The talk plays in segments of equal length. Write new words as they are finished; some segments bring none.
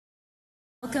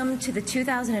Welcome to the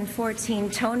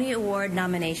 2014 Tony Award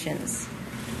nominations.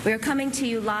 We are coming to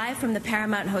you live from the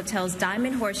Paramount Hotel's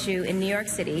Diamond Horseshoe in New York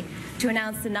City to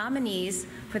announce the nominees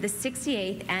for the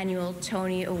 68th Annual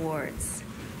Tony Awards.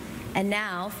 And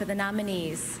now for the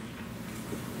nominees.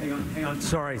 Hang on.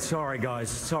 Sorry, guys.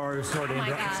 Sorry to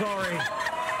interrupt. Sorry.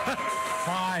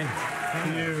 Hi.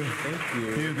 Hugh. Thank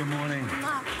you. Hugh, good morning.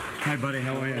 Hi, buddy.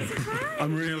 How are you?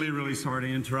 I'm really sorry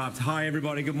to interrupt. Hi,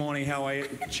 everybody. Good morning. How are you?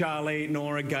 Charlie,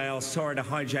 Nora, Gail, sorry to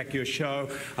hijack your show.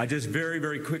 I just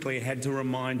very quickly had to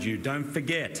remind you, don't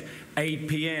forget, 8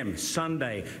 p.m.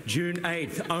 Sunday, June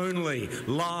 8th, only,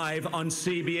 live on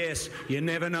CBS. You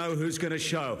never know who's going to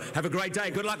show. Have a great day.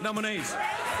 Good luck, nominees. Good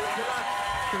luck.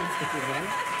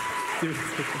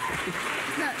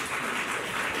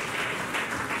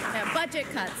 Yeah, budget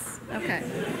cuts. Okay.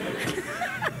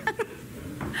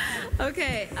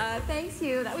 Okay, thanks,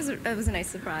 Hugh. That was a nice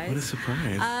surprise. What a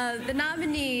surprise. The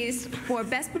nominees for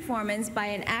Best Performance by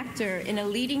an Actor in a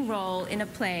Leading Role in a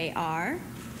Play are